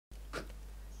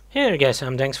Hey there guys,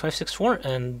 I'm Danks564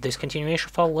 and this continuation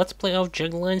of our Let's Play of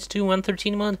Jagged Alliance 2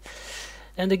 113 mod.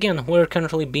 And again, we're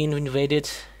currently being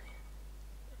invaded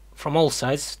from all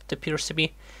sides, it appears to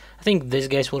be. I think these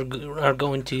guys are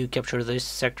going to capture this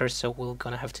sector, so we're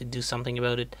gonna have to do something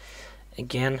about it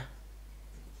again.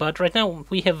 But right now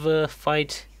we have a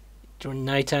fight during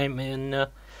nighttime in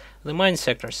the mine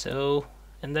sector, so...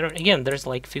 And there again, there's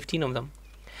like 15 of them.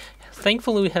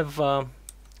 Thankfully we have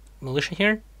militia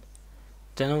here.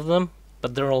 10 of them,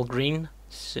 but they're all green,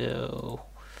 so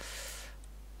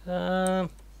but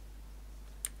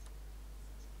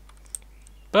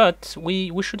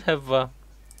we should have where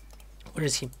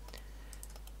is he?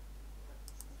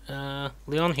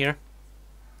 Leon here.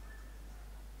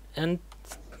 And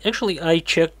actually I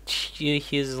checked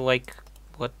his like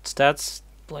what stats,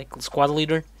 like squad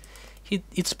leader.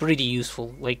 It's pretty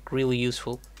useful, like really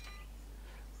useful.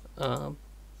 But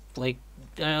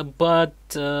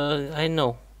I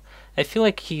know. I feel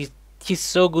like he's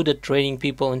so good at training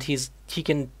people, and he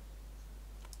can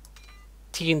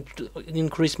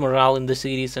increase morale in the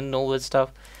cities and all that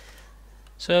stuff.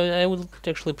 So I would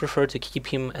actually prefer to keep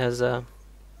him as a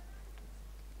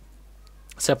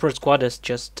separate squad, as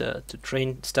just to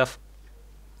train stuff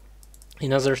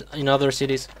in other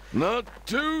cities. Not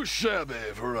too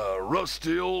shabby for a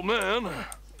rusty old man.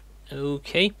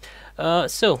 Okay,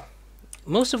 so.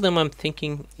 Most of them I'm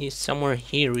thinking is somewhere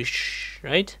here-ish,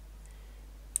 right?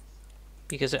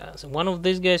 Because one of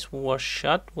these guys was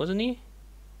shot, wasn't he?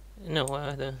 No,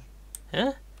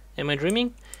 huh? Am I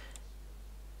dreaming?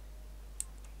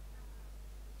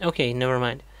 Okay, never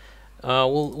mind.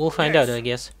 We'll find out, I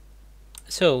guess.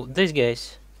 So these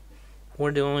guys,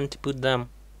 where do I want to put them?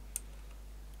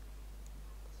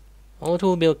 Well, it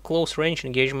will be a close range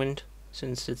engagement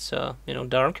since it's you know,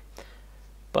 dark.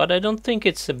 But I don't think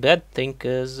it's a bad thing,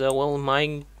 because, well,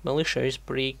 my militia is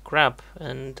pretty crap,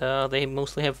 and they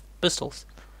mostly have pistols.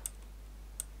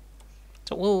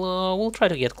 So we'll try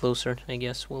to get closer, I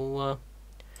guess. We'll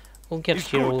get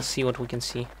here, we'll see what we can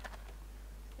see.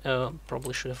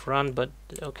 Probably should have run, but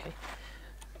okay.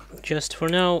 Just for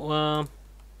now,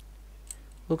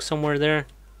 look somewhere there,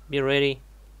 be ready.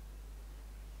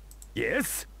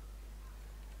 Yes?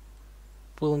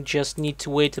 We'll just need to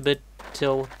wait a bit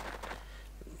till...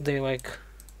 they like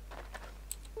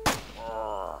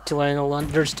till I don't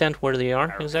understand where they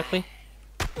are exactly.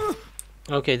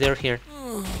 Okay, they're here,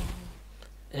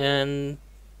 and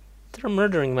they're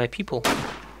murdering my people.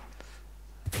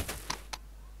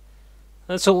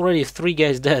 That's already 3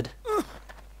 guys dead.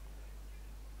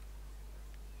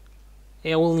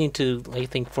 Yeah, we'll need to, I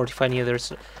think, fortify near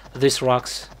these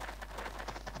rocks,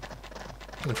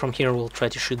 and from here we'll try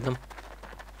to shoot them.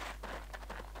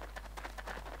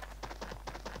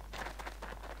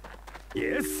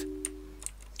 Yes?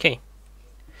 Okay.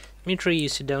 Dmitry, you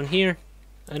sit down here.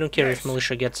 I don't care if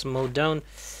militia gets mowed down.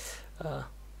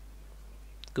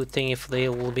 Good thing if they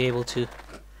will be able to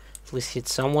at least hit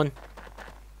someone.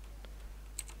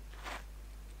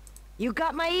 You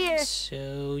got my ear.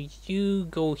 So you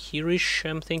go here-ish,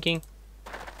 I'm thinking.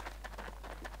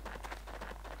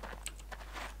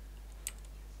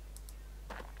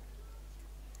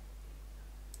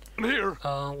 Here.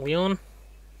 Leon.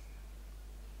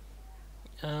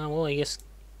 Well, I guess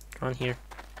run here.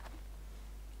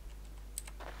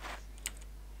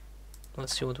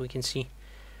 Let's see what we can see.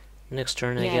 Next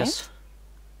turn, I guess.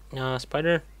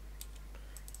 Spider.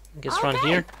 I guess run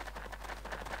here.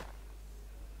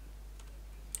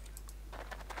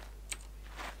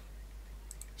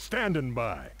 Standing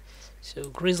by. So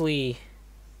Grizzly.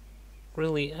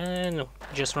 Really, no,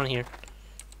 just run here.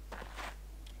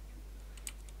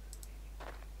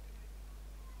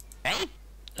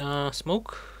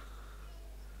 Smoke.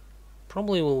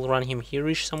 Probably will run him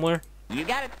here-ish somewhere. You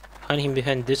got it. Hide him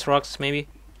behind these rocks, maybe.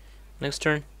 Next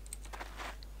turn.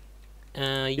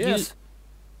 Yes.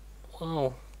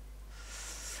 Well,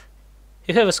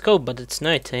 you have a scope, but it's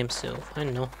nighttime, so I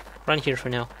don't know. Run here for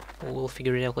now. We'll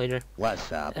figure it out later.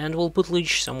 What's up? And we'll put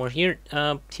Leech somewhere here.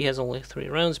 He has only 3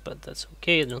 rounds, but that's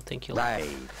okay. I don't think he'll. Right.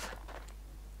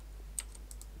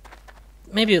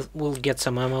 Maybe we'll get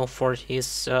some ammo for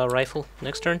his rifle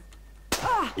next turn.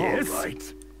 Yes. All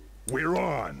right. We're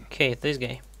on. Okay, this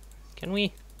guy. Can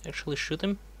we actually shoot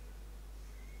him?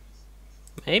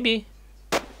 Maybe.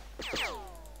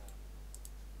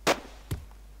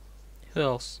 Who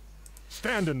else?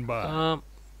 Standing by.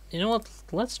 You know what?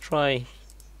 Let's try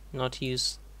not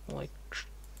use like.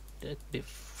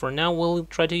 For now, we'll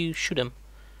try to shoot him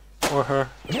or her.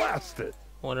 Blast it.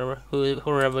 Whatever,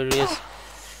 whoever it is.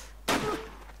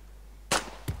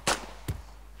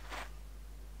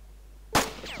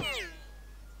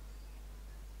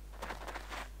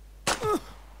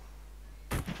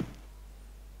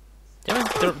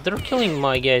 They're killing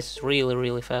my guys really,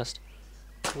 really fast.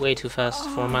 Way too fast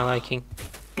for my liking.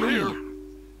 Here.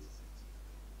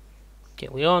 Okay,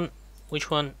 Leon. Which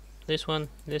one? This one?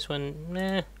 This one?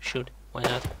 Nah, shoot. Why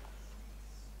not?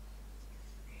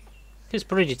 He's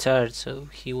pretty tired, so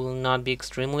he will not be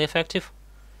extremely effective.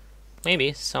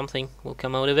 Maybe something will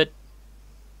come out of it.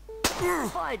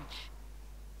 Fudge.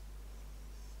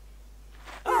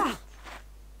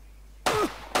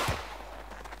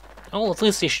 Oh, at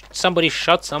least somebody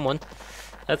shot someone.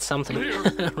 That's something,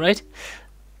 right?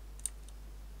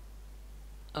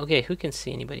 Okay, who can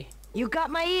see anybody? You got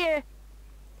my ear.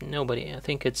 Nobody. I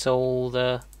think it's all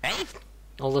the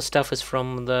stuff is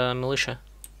from the militia.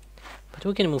 But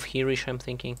we can move here-ish, I'm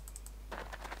thinking.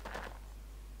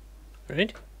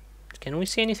 Right? Can we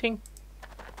see anything?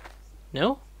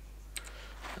 No?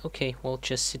 Okay, well,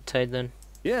 just sit tight then.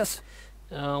 Yes.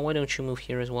 Why don't you move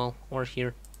here as well? Or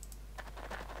here.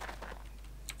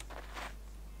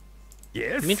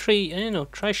 Yes. Dmitry, I don't know,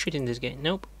 try shooting this guy.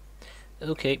 Nope.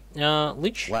 Okay,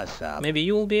 Lich, What's up? maybe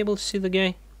you will be able to see the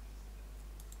guy.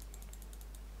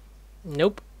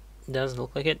 Nope, doesn't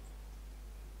look like it.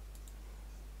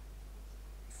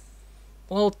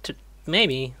 Well,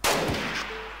 maybe.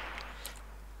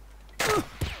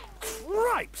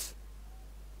 Ripes.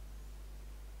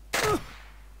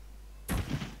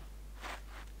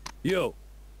 Yo,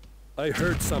 I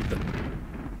heard something.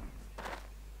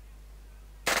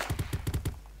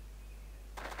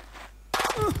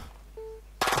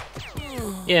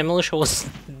 Yeah, militia was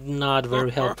not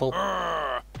very helpful.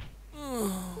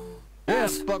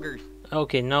 Yes, buggers.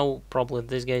 Okay, now probably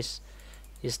this guy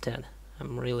is dead.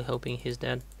 I'm really hoping he's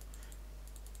dead.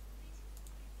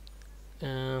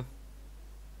 Well,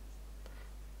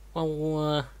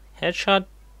 headshot.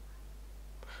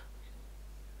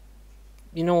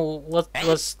 You know,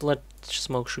 let's let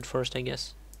Smoke shoot first, I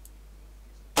guess.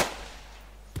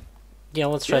 Yeah,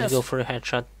 let's try to go for a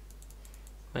headshot.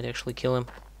 Might actually kill him.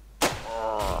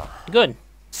 Good.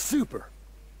 Super.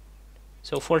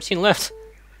 So 14 left.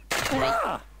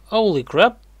 Holy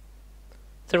crap!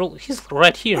 He's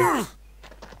right here,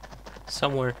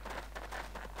 somewhere.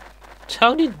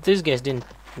 How did these guys didn't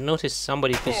notice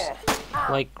somebody who's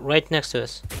like right next to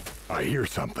us? I hear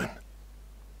something.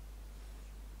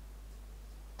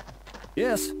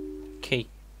 Yes. Okay.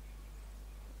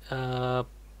 Here.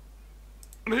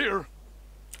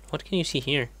 What can you see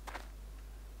here?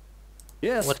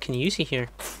 Yes. What can you see here?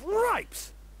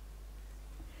 Ripes.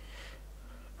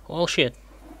 Well, shit.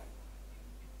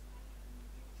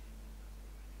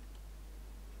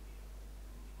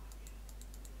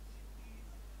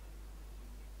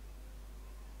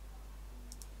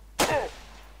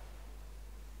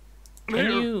 Can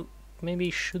you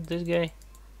maybe shoot this guy?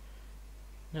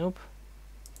 Nope.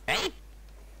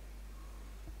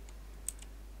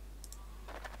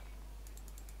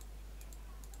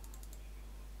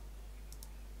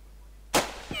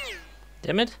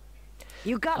 Damn it.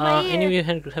 You got my ear. Any of you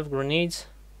have grenades?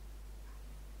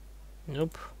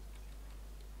 Nope.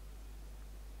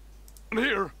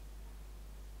 Here.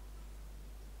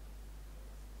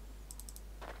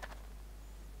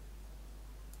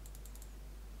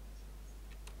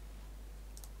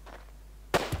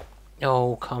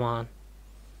 Oh, come on.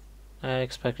 I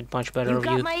expected much better You of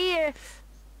got you. my ear.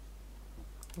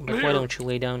 But why don't you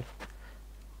lay down?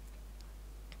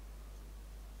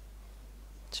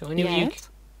 So any of you...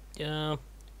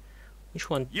 which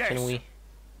one can we...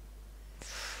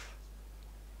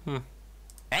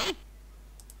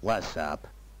 What's up?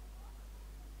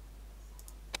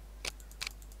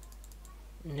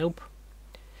 Nope.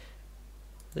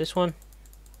 This one?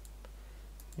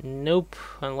 Nope.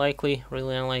 Unlikely.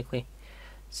 Really unlikely.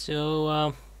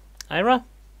 So, Ira?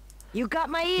 You got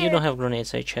my ear. You don't have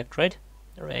grenades, I checked, right?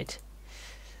 Right.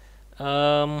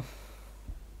 But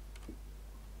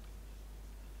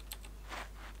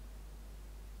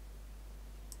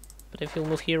if you'll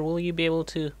move here, will you be able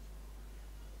to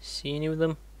see any of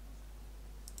them?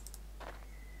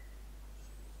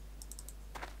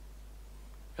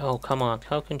 Oh, come on.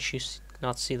 How can you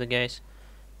not see the guys?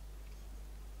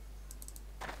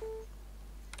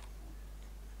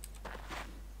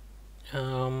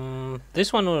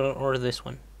 This one or this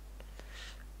one?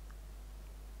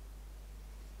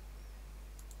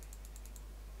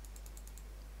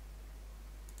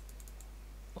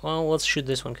 Well, let's shoot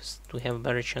this one because we have a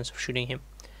better chance of shooting him.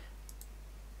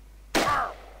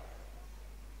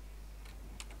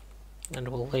 And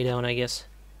we'll lay down, I guess.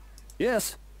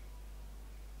 Yes.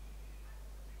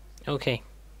 Okay.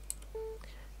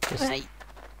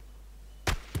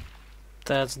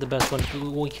 That's the best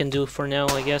one we can do for now,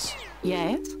 I guess.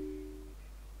 Yes.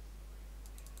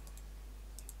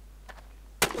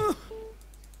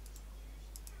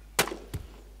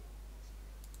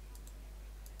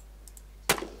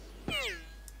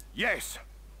 Yes.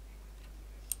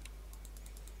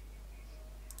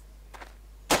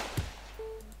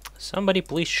 Somebody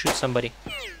please shoot somebody.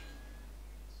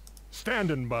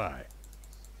 Standing by.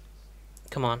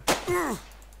 Come on.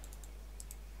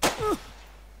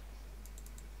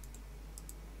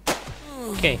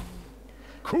 Okay.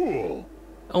 Cool.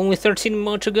 Only 13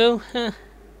 more to go? Huh.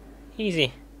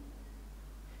 Easy.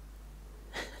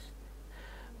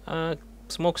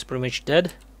 Smoke's pretty much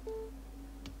dead.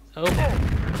 Oh.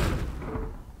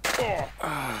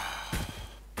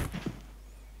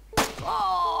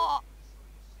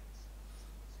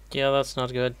 Yeah, that's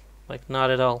not good. Like,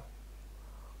 not at all.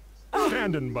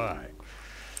 Standing by.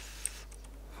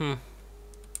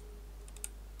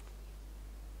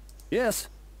 Yes.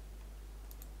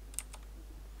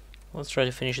 Let's try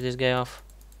to finish this guy off.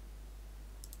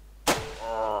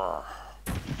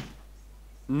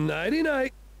 Nighty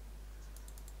night.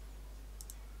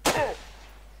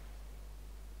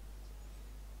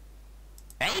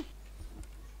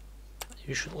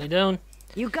 You should lay down.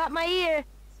 You got my ear.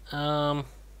 I'm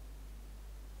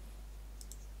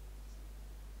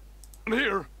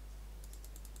here.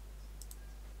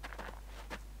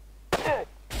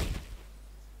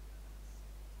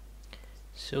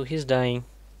 So he's dying.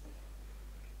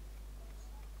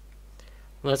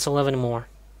 That's 11 more.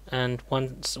 And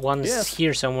one's Yes.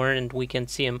 here somewhere and we can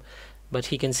see him. But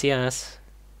he can see us.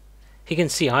 He can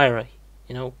see Ira,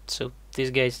 you know, so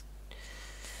these guys...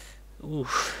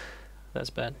 Oof, that's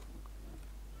bad.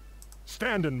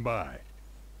 Standing by.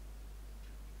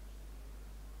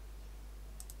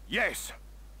 Yes.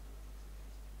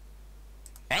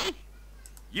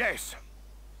 Yes.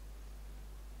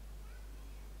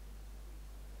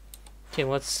 Okay,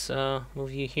 let's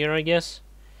move you here, I guess.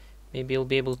 Maybe you'll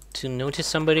be able to notice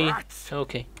somebody. Rats.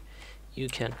 Okay, you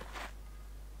can.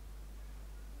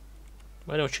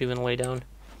 Why don't you even lay down?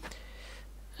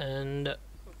 And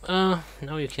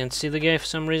now you can't see the guy for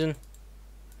some reason.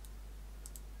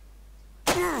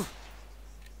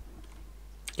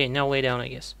 Okay, now lay down, I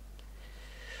guess.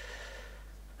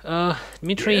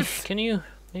 Dmitri, Yes? can you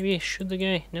maybe shoot the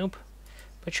guy? Nope.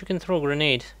 But you can throw a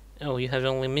grenade. Oh, you have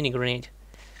only mini grenade.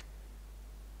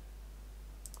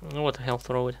 Oh, what the hell,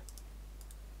 throw it.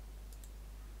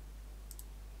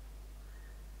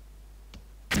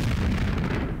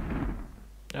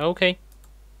 Okay.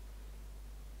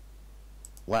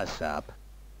 What's up?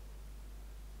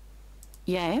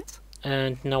 Yes.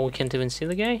 And now we can't even see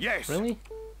the guy? Yes. Really?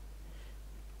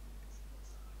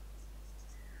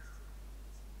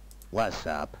 What's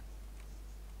up?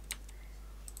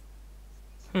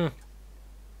 Okay.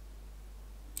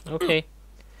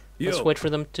 Let's Yo, wait for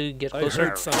them to get I closer.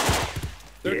 heard something.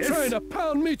 They're Yes? trying to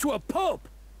pound me to a pulp.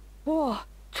 Whoa,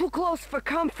 too close for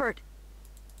comfort.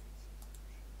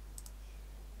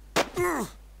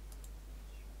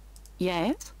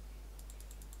 Yes.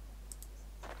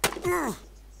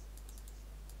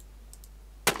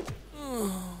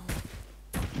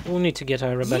 We'll need to get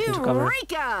Ira back into cover.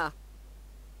 Eureka!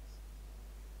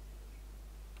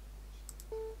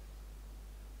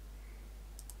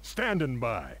 Standing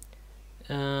by.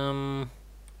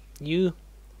 You...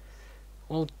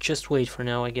 Well, just wait for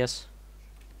now, I guess.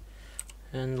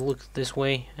 And look this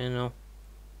way, I know.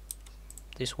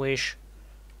 This way-ish.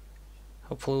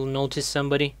 Hopefully we'll notice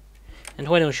somebody. And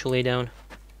why don't you lay down?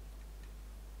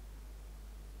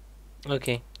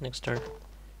 Okay, next turn.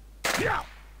 Yeah.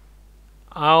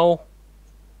 Ow.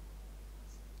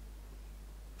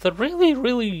 They're really,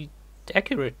 really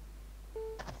accurate.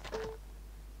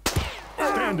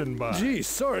 Standing by. Gee,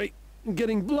 sorry. I'm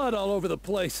getting blood all over the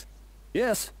place.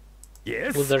 Yes.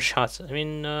 Yes. With their shots. I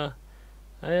mean,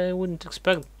 I wouldn't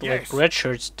expect Yes. like red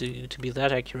shirts to be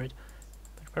that accurate,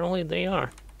 but apparently they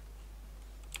are.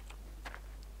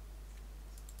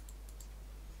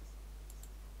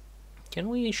 Can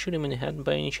we shoot him in the head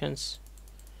by any chance?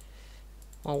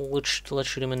 Well, let's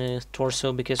shoot him in the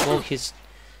torso because well he's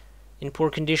in poor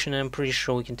condition. I'm pretty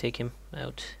sure we can take him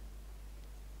out.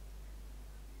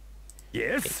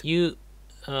 Yes. You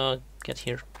get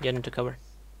here, get into cover.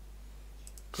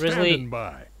 Grizzly. Standing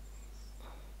by.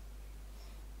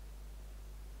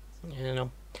 You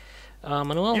know.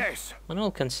 Manuel? Yes.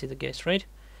 Manuel can see the guys, right?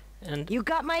 And You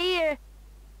got my ear.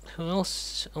 who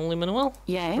else? Only Manuel?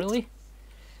 Yes. Really?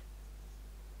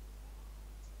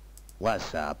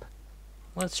 What's up?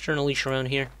 Let's turn a leash around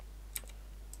here.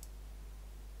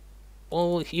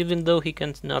 Well, even though he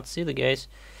can not see the guys,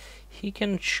 he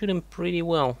can shoot him pretty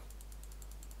well.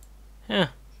 Huh.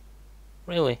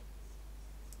 Really?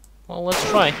 Well, let's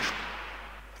try.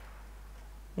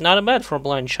 Not a bad for a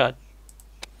blind shot.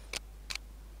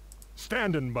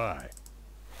 Standing by.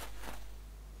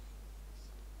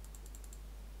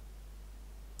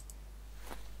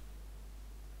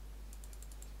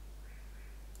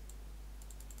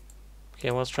 Okay,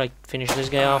 let's try to finish this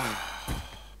guy off.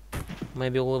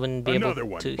 Maybe we'll even be Another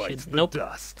able one to bites hit. the Nope.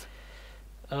 dust.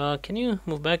 Can you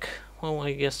move back? Well,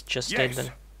 I guess just stay Yes.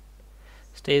 then.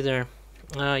 Stay there.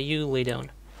 You lay down.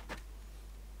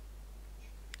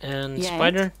 And Yes.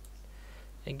 Spider,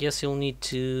 I guess you'll need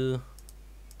to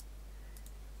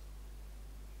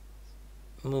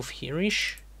move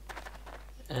here-ish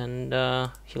and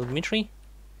heal Dmitri.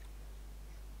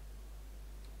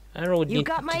 Arrow would You need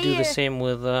got my to do the ear. same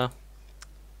with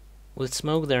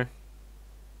Smoke there.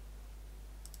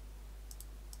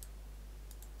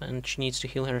 And she needs to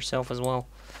heal herself as well.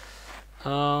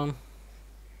 Well,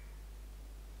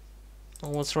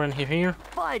 let's run here.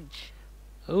 Fudge.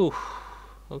 Oh,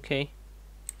 okay.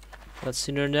 Let's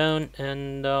sit her down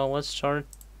and let's start.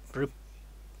 Do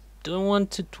I want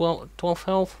to 12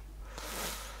 health?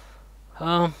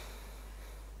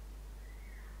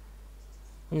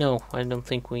 No, I don't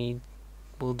think we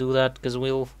will do that because we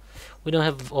don't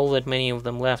have all that many of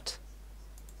them left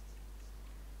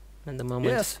at the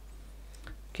moment. Yes.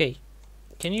 Okay,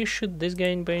 can you shoot this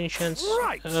guy by any chance?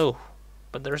 Right. Oh,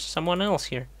 but there's someone else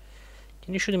here.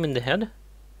 Can you shoot him in the head?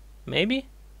 Maybe?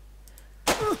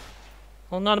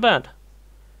 Well, not bad.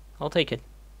 I'll take it.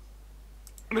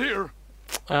 I'm here.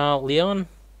 Leon,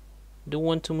 do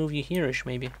want to move you here-ish,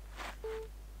 maybe.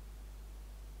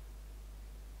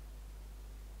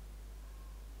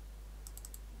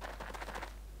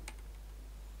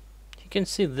 You can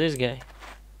see this guy.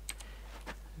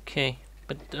 Okay,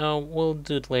 but we'll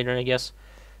do it later, I guess,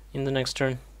 in the next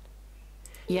turn.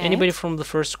 Yeah. Anybody from the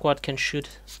first squad can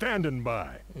shoot? Standing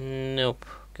by. Nope,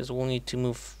 because we'll need to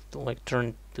move, like,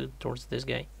 turn towards this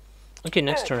guy. Okay,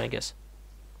 next turn, I guess.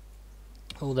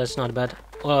 Oh, that's not bad.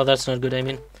 Oh, that's not good, I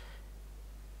mean.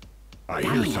 I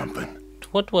hear something.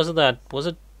 What was that? Was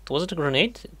it a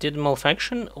grenade? Did it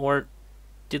malfunction, or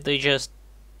did they just...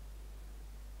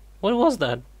 What was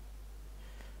that?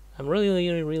 I'm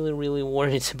really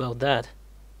worried about that.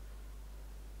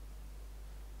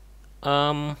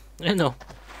 I don't know.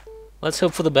 Let's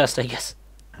hope for the best, I guess.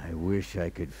 I wish I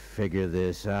could figure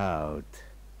this out.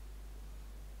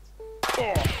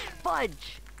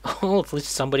 Fudge. Oh, at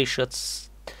least somebody shoots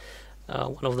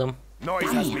one of them.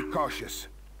 Noise has me cautious.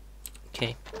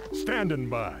 Okay, Standing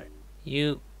by.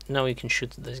 now you can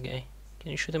shoot this guy. Can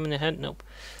you shoot him in the head? Nope.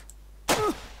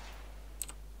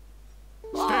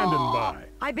 Standing by.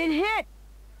 I've been hit.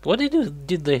 What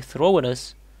did they throw at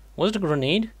us? Was it a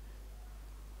grenade?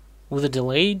 With a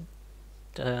delay?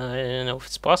 I don't know if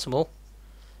it's possible.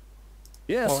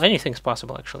 Yes. Well, anything's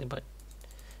possible actually, but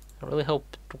I really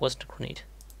hope it wasn't a grenade.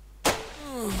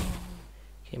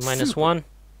 Okay, -1.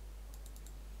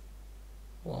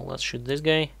 Well, let's shoot this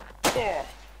guy.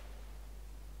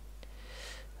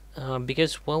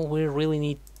 Because, well, we really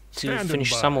need to Standing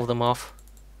finish by. some of them off.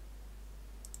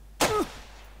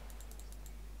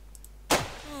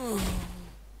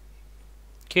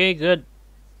 Okay, good.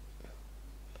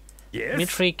 Yes.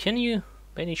 Dmitri, can you,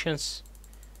 by any chance...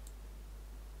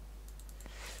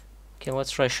 Okay,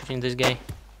 let's try shooting this guy.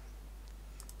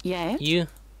 Yeah. You.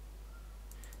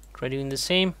 Try doing the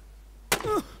same.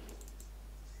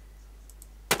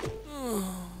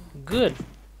 Good.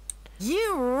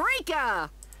 Eureka!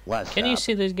 What's Can you up?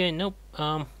 see this guy? Nope.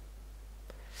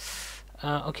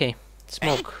 Okay.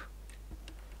 Smoke.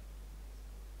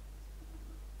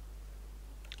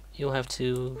 You'll have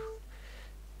to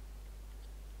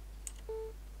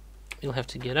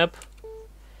get up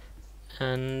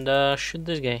and shoot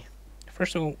this guy.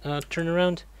 First of all, turn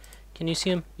around. Can you see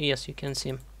him? Yes, you can see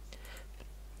him.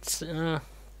 It's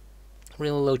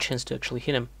really low chance to actually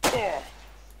hit him.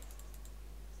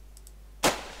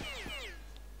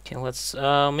 Okay, let's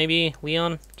maybe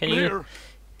Leon, can you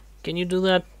do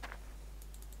that?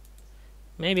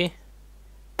 Maybe.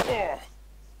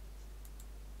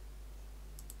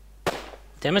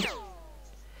 Damn it.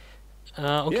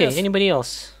 Okay, Yes. anybody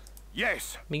else?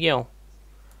 Yes. Miguel.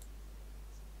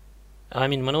 I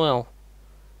mean Manuel.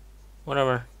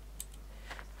 Whatever.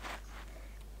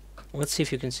 Let's see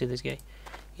if you can see this guy.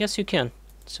 Yes, you can.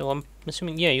 So I'm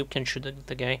assuming, yeah, you can shoot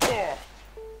the guy.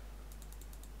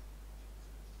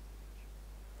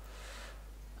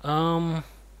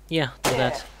 Yeah, do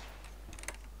that.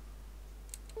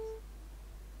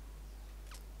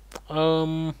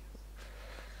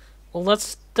 Well,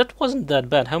 that wasn't that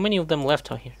bad. How many of them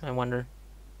left out here, I wonder?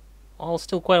 All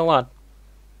still quite a lot.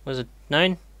 Was it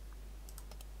 9?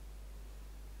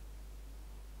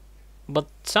 But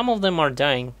some of them are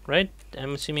dying, right?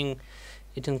 I'm assuming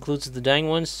it includes the dying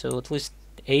ones, so at least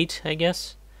 8, I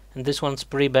guess. And this one's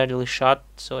pretty badly shot,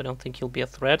 so I don't think he'll be a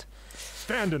threat.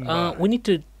 Standing by. We need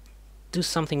to do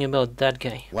something about that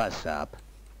guy. What's up?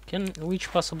 Can Leech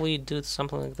possibly do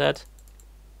something like that?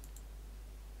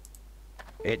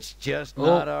 It's just Oh.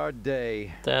 not our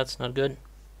day. That's not good.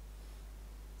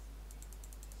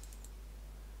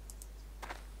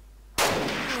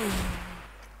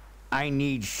 I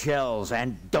need shells,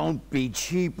 and don't be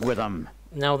cheap with them.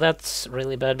 Now that's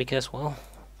really bad because, well,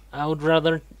 I would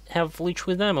rather have Leech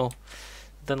with ammo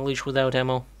than Leech without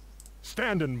ammo.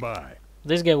 Standing by.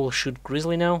 This guy will shoot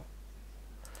Grizzly now,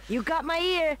 You got my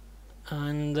ear.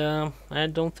 and I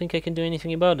don't think I can do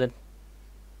anything about it.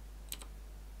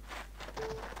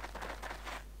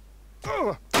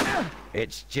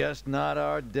 It's just not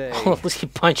our day. Oh, at least he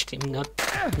punched him,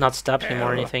 not stabbed him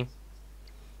or anything.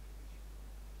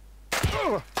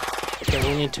 Okay,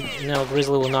 we need to. No,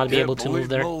 Grizzly will not be able to move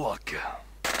there.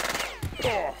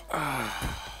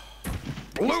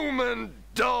 Bloomin'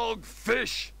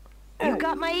 dogfish. You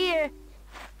got my ear.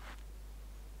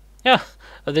 Yeah,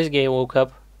 this guy woke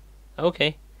up.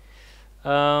 Okay.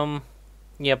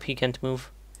 Yep, he can't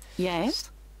move.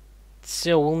 Yes.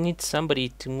 So we'll need somebody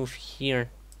to move here.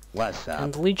 What's up?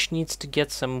 And Leech needs to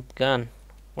get some gun.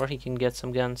 Where he can get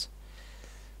some guns.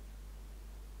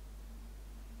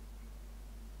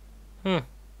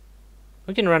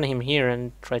 We can run him here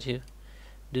and try to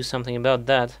do something about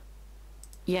that.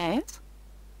 Yes.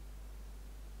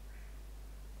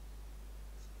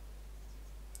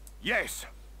 Yes.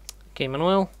 Okay,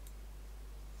 Manuel.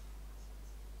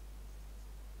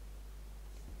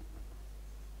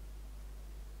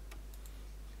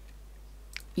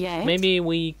 Yes. Maybe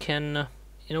we can...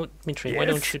 you know, Dmitry, why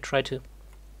don't Yes? you try to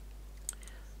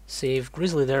save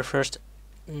Grizzly there first?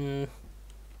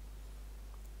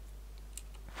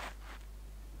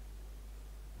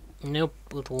 Nope,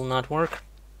 it will not work.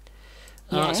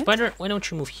 Yes? Spider, why don't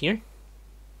you move here?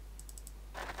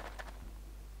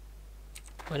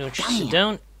 Why don't you sit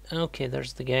down? Okay,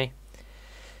 there's the guy.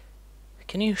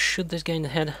 Can you shoot this guy in the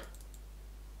head?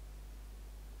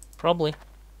 Probably.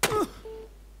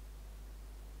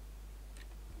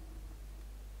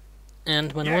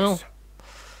 And Manuel, Yes.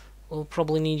 we'll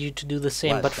probably need you to do the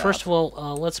same. But What's first up? of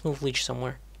all, let's move Leech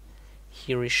somewhere.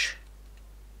 Here-ish.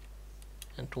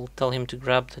 And we'll tell him to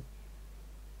grab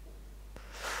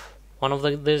one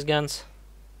of these guns.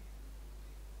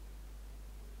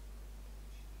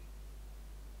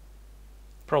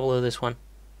 Probably this one.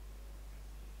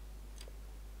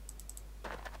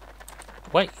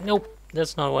 Why? Nope,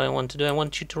 that's not what I want to do. I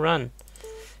want you to run.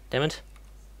 Damn it.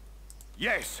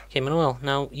 Yes. Okay, Manuel,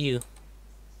 now you.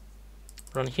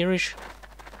 Run here-ish.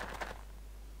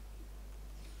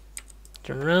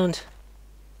 Turn around.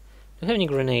 Do you have any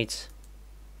grenades?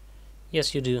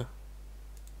 Yes, you do.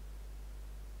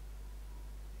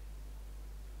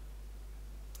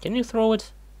 Can you throw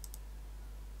it?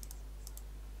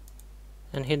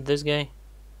 And hit this guy?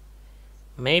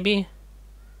 Maybe?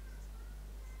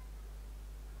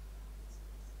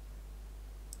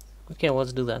 Okay,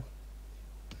 let's do that.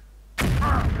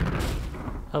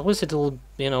 At least it'll,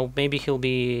 you know, maybe he'll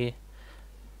be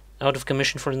out of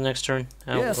commission for the next turn.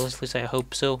 Yes. Well, at least I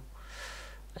hope so.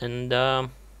 And, well,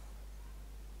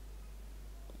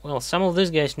 some of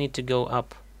these guys need to go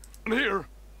up. I'm here.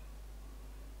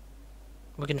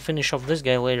 We can finish off this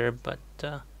guy later, but,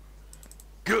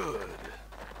 Good.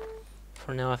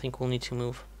 for now I think we'll need to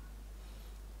move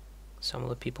some of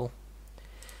the people.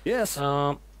 Yes.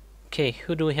 Okay,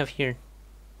 who do we have here?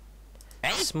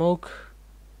 Smoke.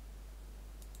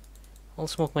 Well,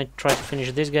 Smoke might try to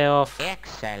finish this guy off.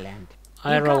 Excellent.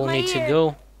 Ira got will my need to ear.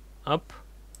 go up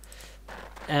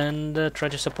and try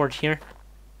to support here.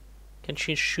 Can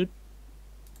she shoot?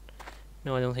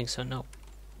 No, I don't think so. No.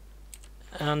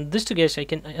 And these two guys, I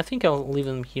think I'll leave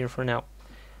them here for now.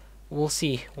 We'll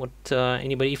see what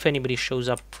if anybody shows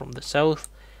up from the south.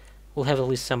 We'll have at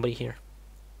least somebody here.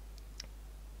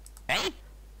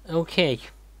 Okay.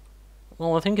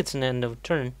 Well, I think it's an end of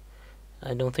turn.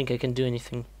 I don't think I can do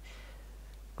anything.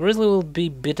 Grizzly will be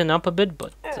beaten up a bit,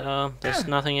 but there's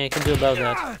nothing I can do about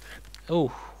that.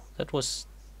 Oh, that was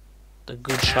a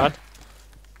good shot.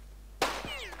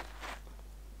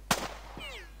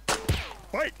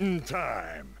 Fighting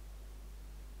time.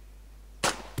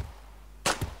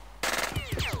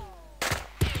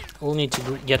 We'll need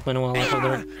to get Manuel out of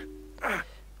there.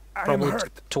 I'm Probably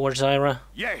hurt. towards Ira.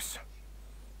 Yes.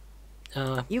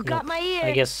 You got Nope. my ear.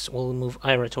 I guess we'll move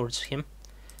Ira towards him.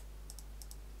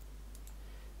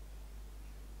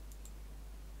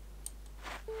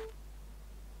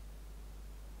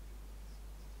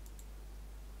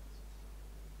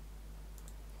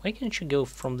 Why can't you go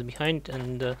from the behind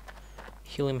and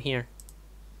heal him here?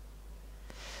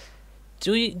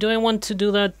 Do I want to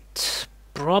do that?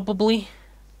 Probably.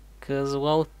 Because,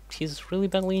 well, he's really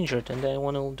badly injured, and I don't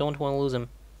want to lose him.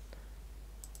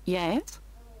 Yes?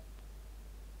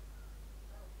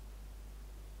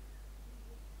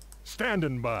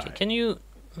 Standing by. Okay,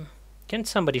 can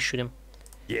somebody shoot him?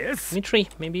 Yes? Dmitri,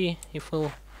 maybe if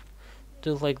we'll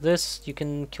do it like this, you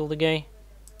can kill the guy.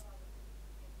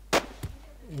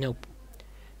 Nope.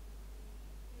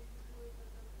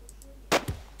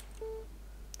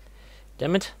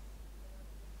 Damn it.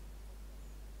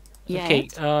 Yes?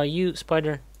 Okay, you,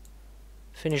 Spider,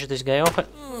 finish this guy off.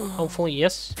 Hopefully,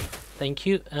 yes. Thank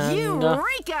you. And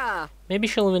Eureka! maybe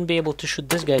she'll even be able to shoot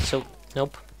this guy, so...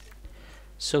 Nope.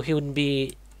 So he wouldn't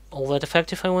be all that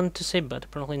effective, I wanted to say, but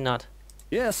apparently not.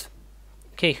 Yes.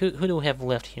 Okay, who do we have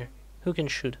left here? Who can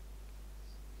shoot?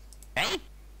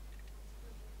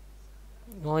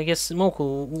 Well, I guess Smoke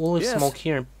will leave Yes. Smoke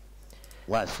here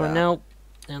What's for up? now.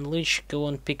 And Leech, go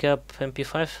and pick up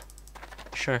MP5.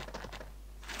 Sure.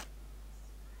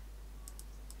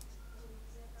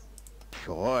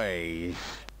 Choice.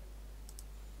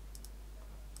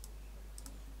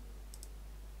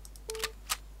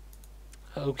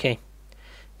 Okay.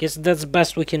 Guess that's the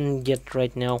best we can get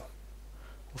right now.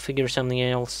 We'll figure something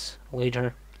else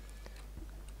later.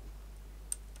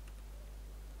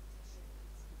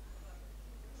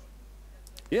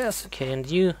 Yes. Okay, and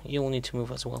you'll need to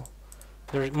move as well.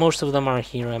 Most of them are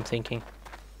here, I'm thinking.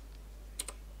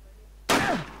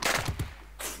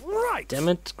 Right. Damn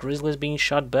it, Grizzly's being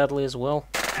shot badly as well.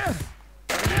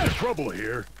 There's trouble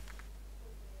here.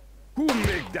 Who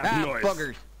make that Ah, noise?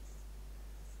 buggers.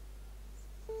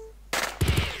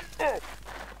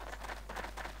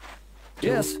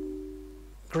 Yes.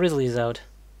 Grizzly's out.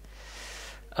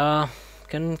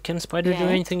 Can Spider do Yeah.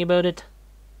 anything about it?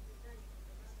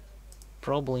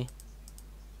 Probably.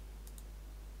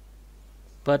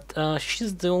 But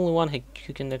she's the only one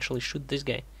who can actually shoot this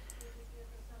guy.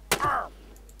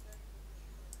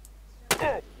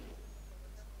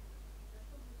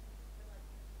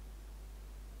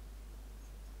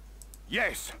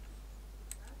 Yes.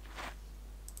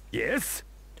 Yes?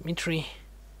 Dmitri.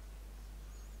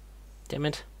 Damn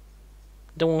it.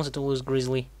 Don't want to lose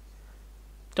Grizzly.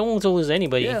 Don't want to lose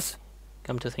anybody, Yes.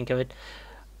 come to think of it.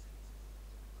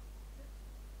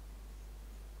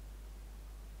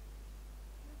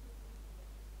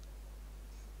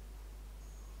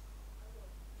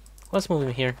 Let's move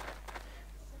him here.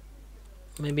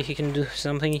 Maybe he can do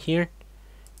something here.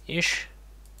 Ish.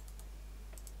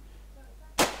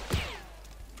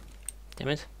 Damn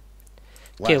it.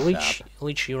 Okay, What's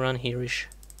Leech, you run here-ish.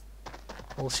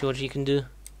 We'll see what you can do.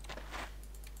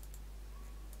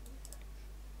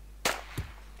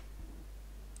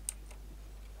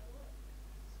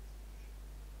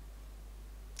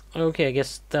 Okay, I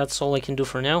guess that's all I can do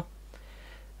for now.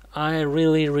 I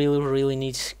really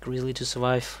need Grizzly to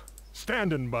survive.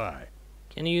 Standing by.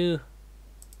 Can you...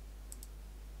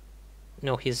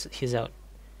 No, he's out.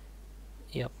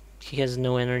 Yep, he has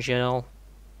no energy at all.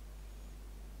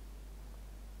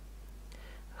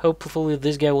 Hopefully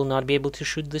this guy will not be able to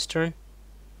shoot this turn.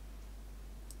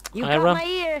 You Ira? got my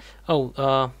ear. Oh,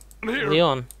 I'm here.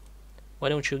 Leon, why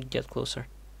don't you get closer?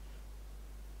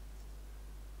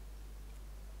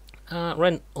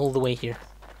 Run all the way here.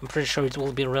 I'm pretty sure it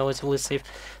will be relatively safe.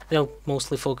 They'll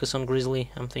mostly focus on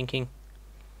Grizzly, I'm thinking.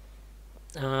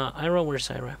 Ira, where's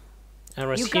Ira?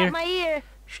 Ira's You here. got my ear.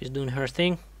 She's doing her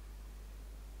thing.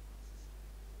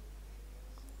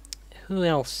 Who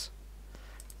else?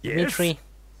 Yes? Dmitri.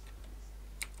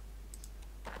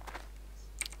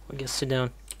 I guess sit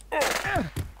down.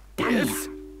 Yes?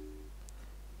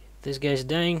 This guy's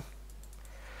dying.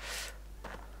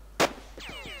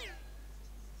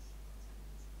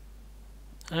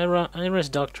 Ira's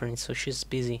doctoring, so she's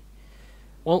busy.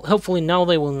 Well, hopefully now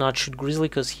they will not shoot Grizzly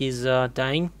because he's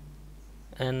dying.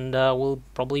 And we'll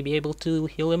probably be able to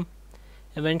heal him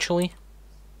eventually.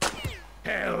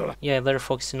 Hell. Yeah, they're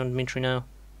focusing on Dmitri now.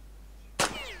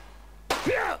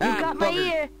 You got my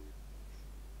ear.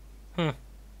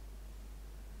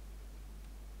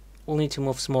 We'll need to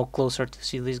move Smoke closer to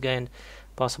see this guy and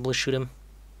possibly shoot him.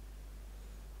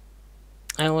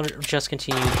 I'll just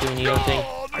continue doing your thing.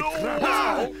 Oh,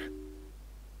 no.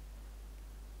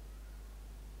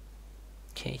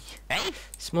 Okay.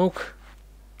 Smoke.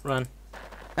 Run.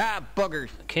 Ah, buggers.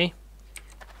 Okay.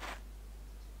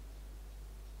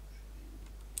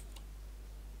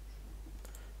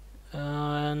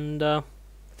 And I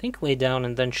think lay down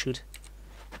and then shoot.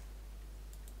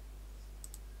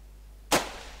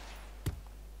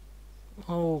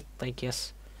 Oh, I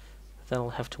guess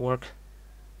that'll have to work.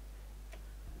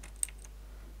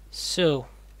 So,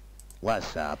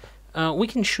 What's up? we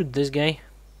can shoot this guy.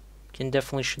 Can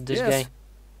definitely shoot this Yes. guy.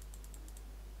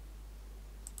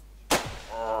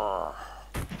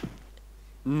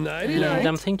 Nighty And night.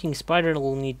 I'm thinking Spider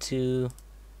will need to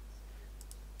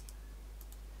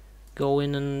go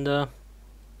in and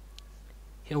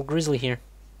heal Grizzly here.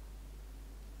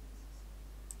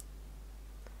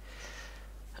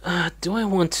 Do I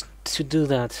want to do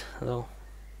that though?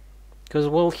 Because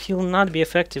well, he'll not be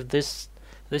effective this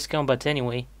combat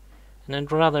anyway, and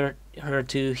I'd rather her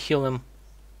to heal him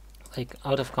like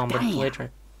out of combat later.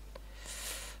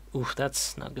 Oof,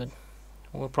 that's not good.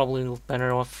 We're probably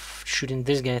better off shooting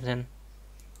this guy then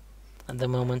at the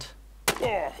moment.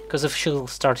 Because if she'll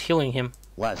start healing him,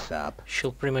 What's up?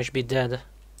 she'll pretty much be dead.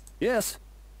 Yes.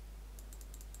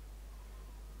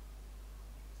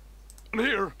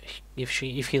 Here.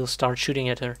 If he'll start shooting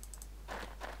at her.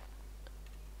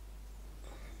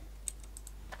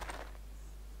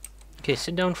 Okay,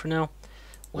 sit down for now.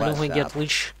 Why don't we What's get up?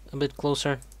 Leech a bit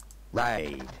closer?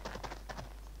 Right.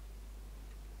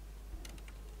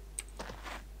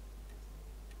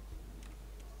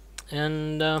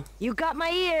 And You got my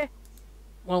ear.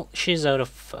 well, she's out of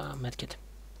medkit.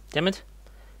 Damn it.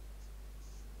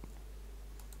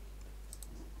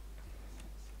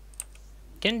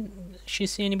 Can she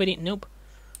see anybody? Nope.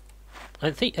 I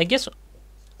guess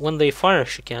when they fire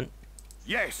she can.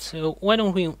 Yes. So why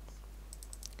don't we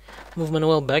move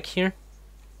Manuel back here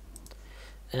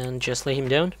and just lay him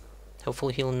down.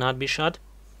 Hopefully he'll not be shot.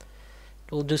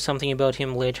 We'll do something about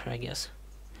him later, I guess.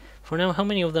 For now, how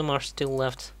many of them are still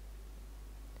left?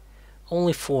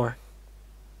 Only 4.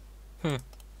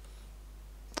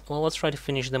 Well, let's try to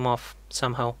finish them off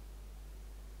somehow.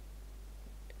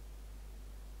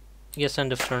 I guess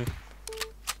end of turn.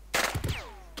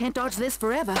 Can't dodge this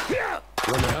forever.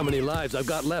 Wonder how many lives I've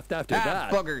got left after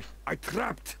that. Buggers. I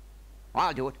trapped.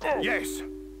 I'll do it. Yes.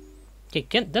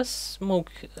 Okay, does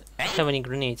Smoke have any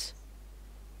grenades?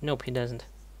 Nope, he doesn't.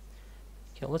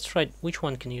 Okay, let's try. Which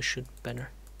one can you shoot better?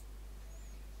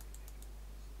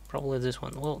 Probably this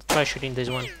one. Well, try shooting this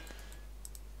one.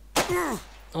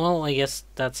 Well, I guess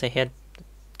that's a hit.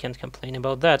 Can't complain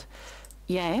about that.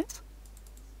 Yes.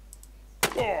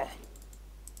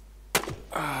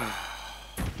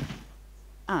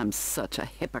 I'm such a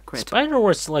hypocrite. Spider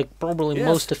was like probably Yes.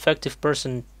 most effective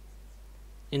person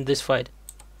in this fight.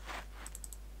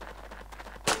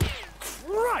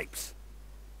 Cripes!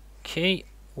 Okay,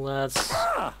 let's.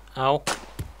 Ow.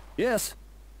 Yes.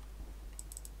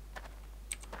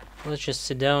 Let's just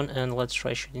sit down and let's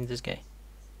try shooting this guy.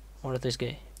 Or this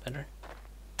guy, better.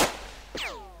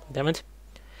 Damn it.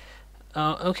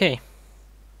 Okay.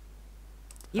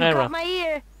 You Ira. got my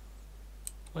ear.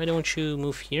 Why don't you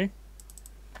move here?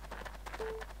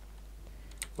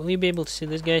 Will you be able to see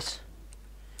these guys?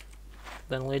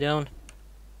 Then lay down.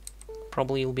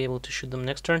 Probably you'll be able to shoot them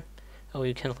next turn. Oh,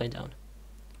 you can't lay down.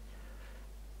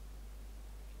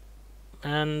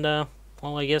 And,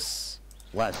 well, I guess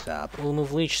What's up? we'll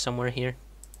move Leech somewhere here.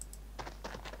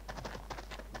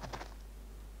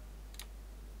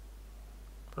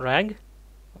 Rag?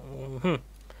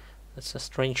 That's a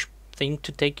strange thing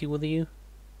to take you with you.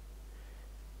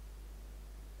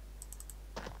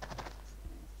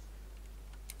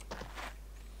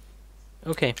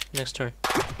 Okay, next turn.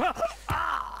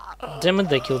 Damn it,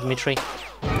 they killed Dmitri.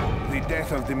 The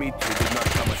death of Dmitri did not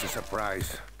come as a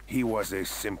surprise. He was a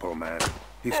simple man.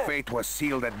 His fate was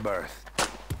sealed at birth.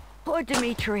 Poor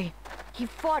Dmitri. He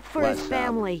fought for What's his up?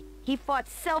 family. He fought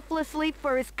selflessly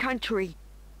for his country.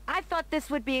 I thought this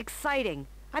would be exciting.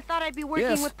 I thought I'd be working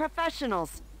Yes. with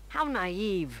professionals. How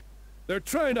naive. They're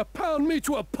trying to pound me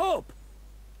to a pulp.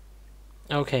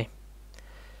 Okay.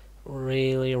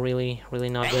 Really, really, really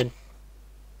not good.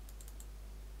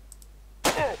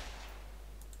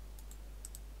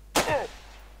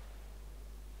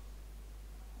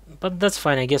 But that's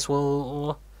fine, I guess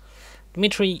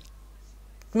Dmitri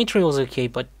was okay,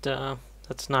 but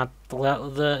that's not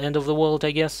the end of the world,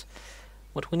 I guess.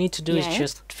 What we need to do is Yes?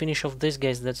 just finish off this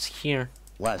guy that's here.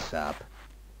 What's up?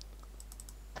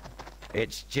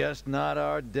 It's just not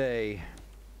our day.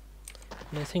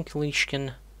 And I think Leech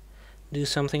can do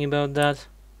something about that.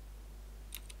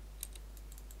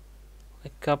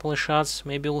 Like a couple of shots,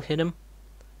 maybe we'll hit him.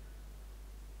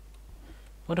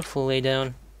 What if we lay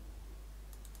down?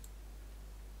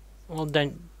 Well,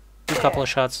 then do a couple of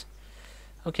shots.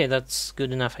 Okay, that's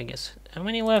good enough, I guess. How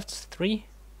many left? 3?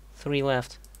 3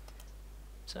 left.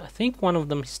 So I think one of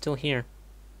them is still here.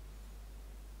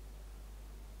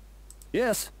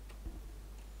 Yes.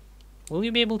 Will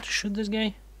you be able to shoot this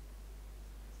guy?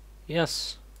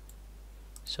 Yes.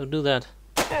 So do that.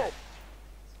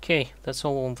 Okay, that's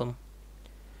all of them.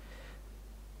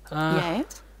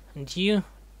 Yes. And you,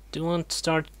 do you want to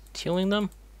start healing them?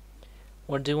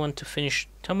 Or do you want to finish?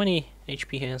 How many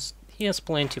HP he has? He has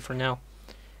plenty for now.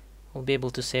 we'll be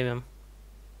able to save him.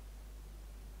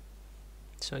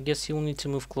 So I guess you'll need to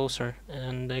move closer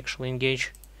and actually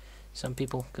engage some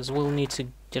people, because we'll need to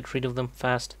get rid of them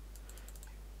fast.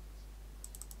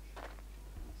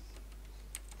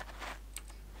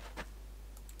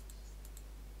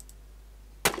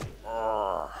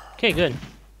 Okay, good.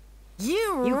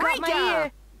 You got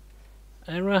my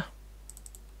ear. Ira,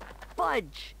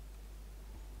 Fudge.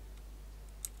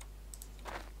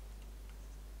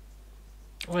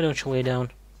 why don't you lay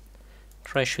down?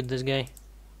 Try shoot this guy.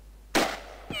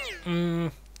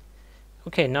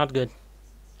 Okay, not good.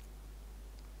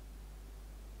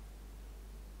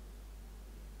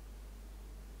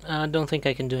 I don't think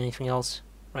I can do anything else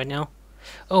right now.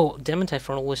 Oh, damn it, I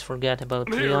always forget about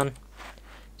Leon.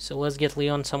 So let's get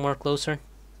Leon somewhere closer.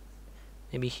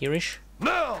 Maybe here-ish.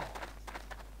 Now!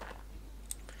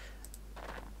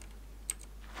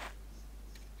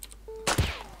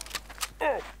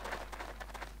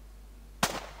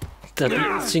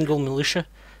 That single militia.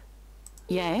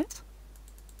 Yes?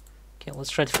 Okay,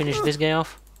 let's try to finish this guy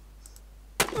off.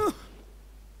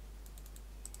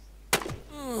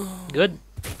 Good.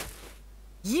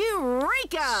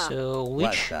 Eureka! So,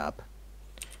 What's Leech, up?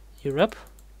 you're up.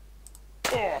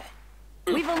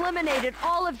 We've eliminated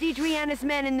all of Deidreana's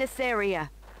men in this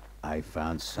area. I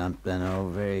found something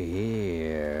over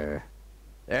here.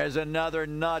 There's another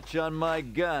notch on my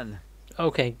gun.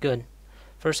 Okay, good.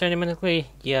 First automatically,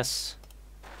 yes.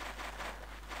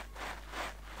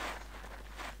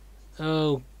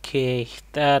 Okay,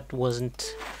 that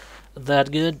wasn't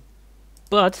that good,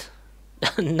 but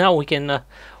now we can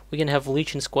have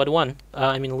Leech in squad 1.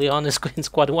 I mean Leon is in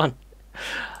squad 1.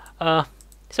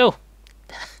 So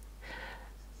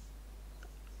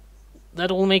that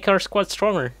will make our squad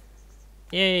stronger.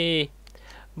 Yay!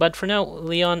 But for now,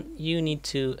 Leon, you need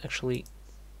to actually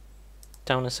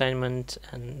town assignment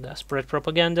and spread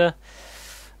propaganda.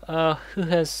 Who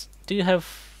has? Do you have?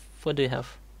 What do you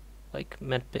have? Like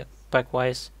med pack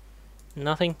wise,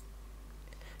 nothing.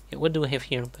 Yeah, what do we have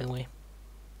here, by the way?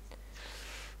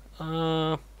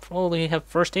 Probably have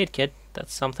first aid kit.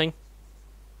 That's something.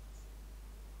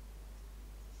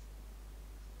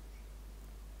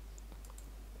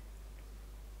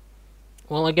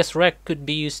 Well, I guess wreck could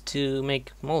be used to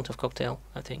make Molotov cocktail,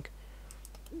 I think.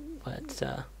 But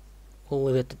we'll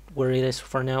leave it where it is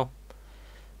for now.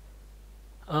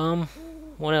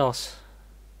 What else?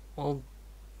 Well,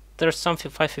 there's some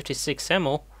 556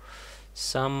 ammo,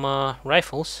 some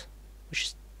rifles, which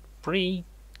is pretty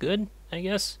good, I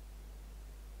guess.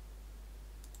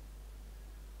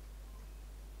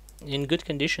 In good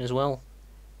condition as well.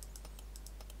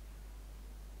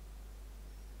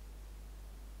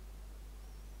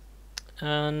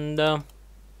 And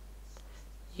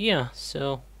yeah,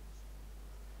 so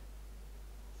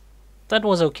that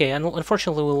was okay. And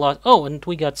unfortunately, we lost. Oh, and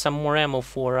we got some more ammo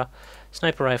for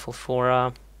sniper rifle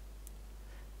for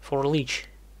Leech.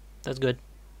 That's good.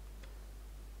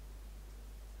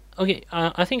 Okay,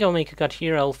 I think I'll make a cut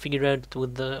here. I'll figure out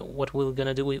with what we're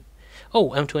gonna do with.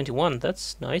 Oh, M21.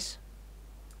 That's nice.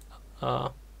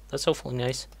 That's hopefully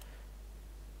nice.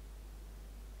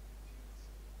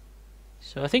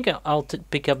 So I think I'll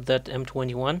pick up that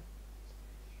M21,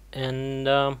 and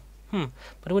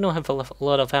but we don't have a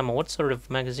lot of ammo. What sort of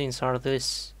magazines are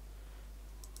this?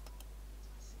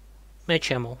 Match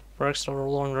ammo for extra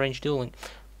long range dueling.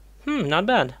 Not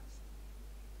bad.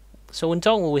 So in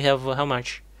total we have how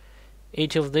much?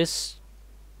 8 of this,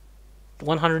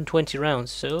 120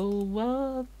 rounds.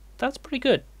 So that's pretty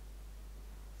good.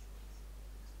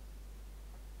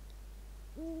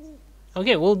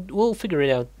 Okay, we'll figure it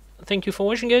out. Thank you for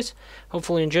watching, guys.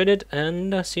 Hopefully you enjoyed it,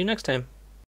 and see you next time.